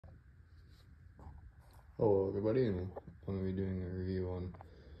Hello everybody, and I'm going to be doing a review on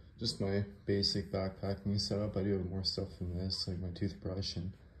just my basic backpacking setup. I do have more stuff than this, like my toothbrush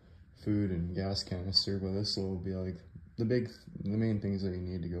and food and gas canister, but this will be like the main things that you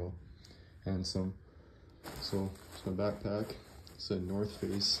need to go. And so it's my backpack. It's a North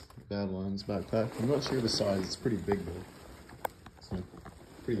Face Badlands backpack. I'm not sure the size, it's pretty big though. It's a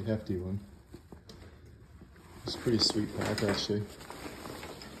pretty hefty one. It's a pretty sweet pack actually.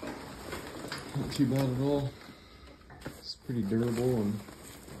 Not too bad at all. It's pretty durable and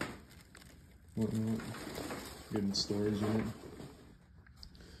whatnot. Good storage in it.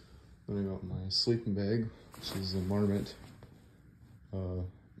 Then I got my sleeping bag, which is a Marmot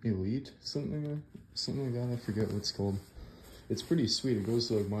Elite, something like that. I forget what it's called. It's pretty sweet. It goes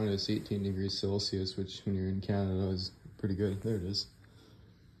to like minus 18 degrees Celsius, which when you're in Canada is pretty good. There it is.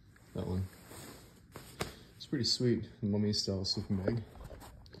 That one. It's pretty sweet. Mummy style sleeping bag.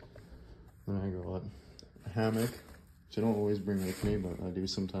 Then I got a hammock, which I don't always bring with me, but I do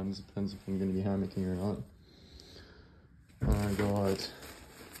sometimes. It depends if I'm going to be hammocking or not. I got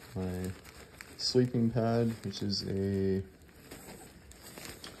my sleeping pad, which is a,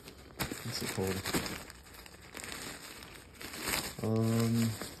 what's it called?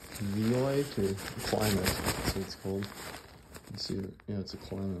 V-Light or Climate, that's what it's called. Let's see, yeah, it's a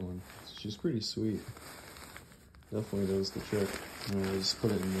Climate one. It's just pretty sweet. Definitely does the trick. And I just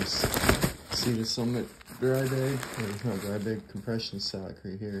put it in this Sea to Summit dry bag, or not dry bag, compression sack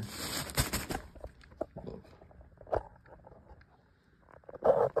right here. Look.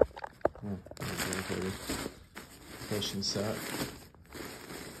 Oh, compression sack.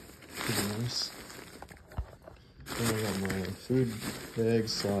 Pretty nice. Then I got my food bag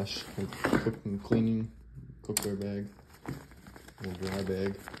slash cooking, cleaning cookware bag, little dry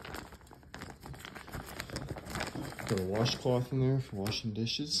bag. Got a washcloth in there for washing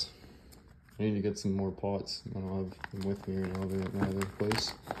dishes. I need to get some more pots. I don't have them with me right now. They're at my other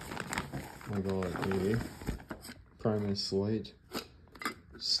place. I got a Primus Light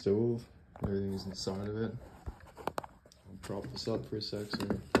stove. Everything's inside of it. I'll prop this up for a sec so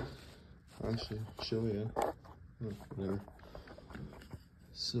I'll actually show you. Oh, whatever.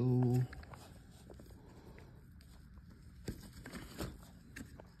 So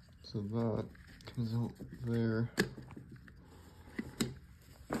that comes out there.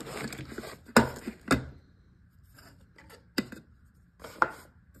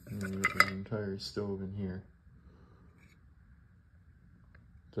 And we got the entire stove in here.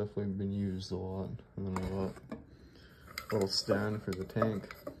 Definitely been used a lot. And then I got a little stand for the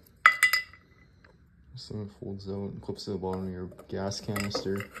tank. This thing folds out and clips to the bottom of your gas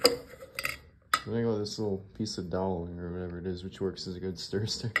canister. Then I got this little piece of doweling or whatever it is, which works as a good stir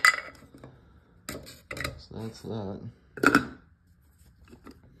stick. So that's that.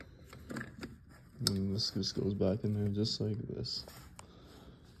 And this just goes back in there just like this.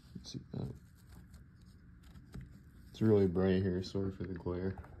 Let's see that. It's really bright here, sorry for the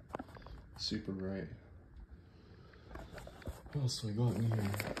glare. Super bright. What else do I got in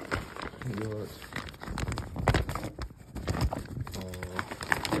here? I got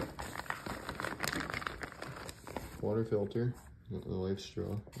water filter, the life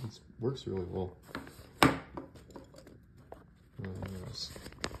straw. It works really well. Yes.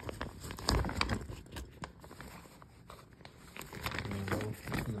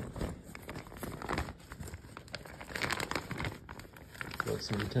 Got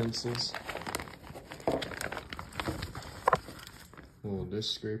some utensils. A little dish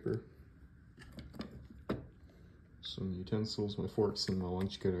scraper. Some utensils, my forks and my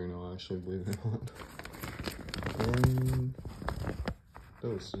lunch kit right now, actually, believe it or not. And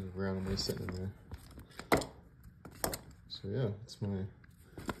those just randomly sitting in there. So yeah, it's my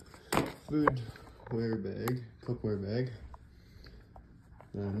food wear bag, cookware bag.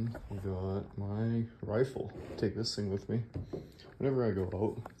 Then I got my rifle. Take this thing with me whenever I go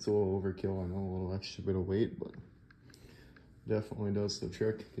out. It's a little overkill, I know, a little extra bit of weight, but definitely does the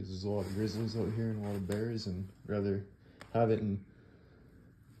trick because there's a lot of grizzlies out here and a lot of bears, and rather have it and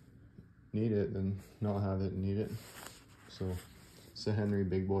need it than not have it and need it. So it's a Henry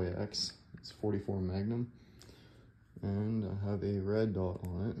Big Boy X. It's 44 Magnum, and I have a red dot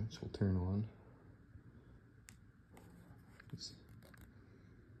on it, which will turn on.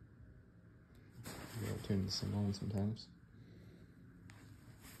 I'll turn this thing on sometimes.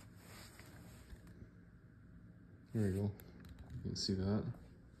 There we go. You can see that.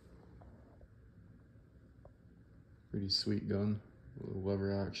 Pretty sweet gun. A little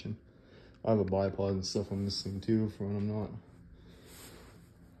lever action. I have a bipod and stuff on this thing too for when I'm not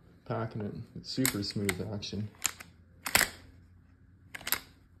packing it. It's super smooth action.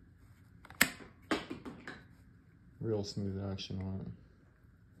 Real smooth action on it.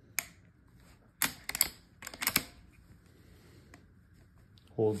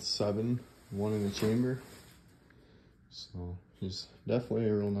 Holds 7, 1 in the chamber. So it's definitely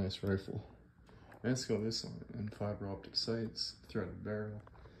a real nice rifle. And it's got this on it, and fiber optic sights, threaded barrel.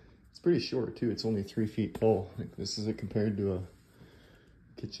 It's pretty short too, it's only 3 feet tall. Like, this is it compared to a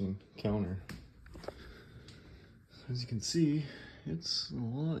kitchen counter. As you can see, it's a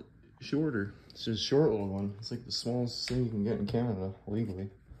lot shorter. It's just a short little one. It's like the smallest thing you can get in Canada legally.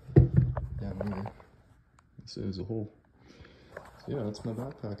 Down here. This is a hole. So yeah, that's my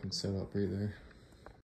backpacking setup right there.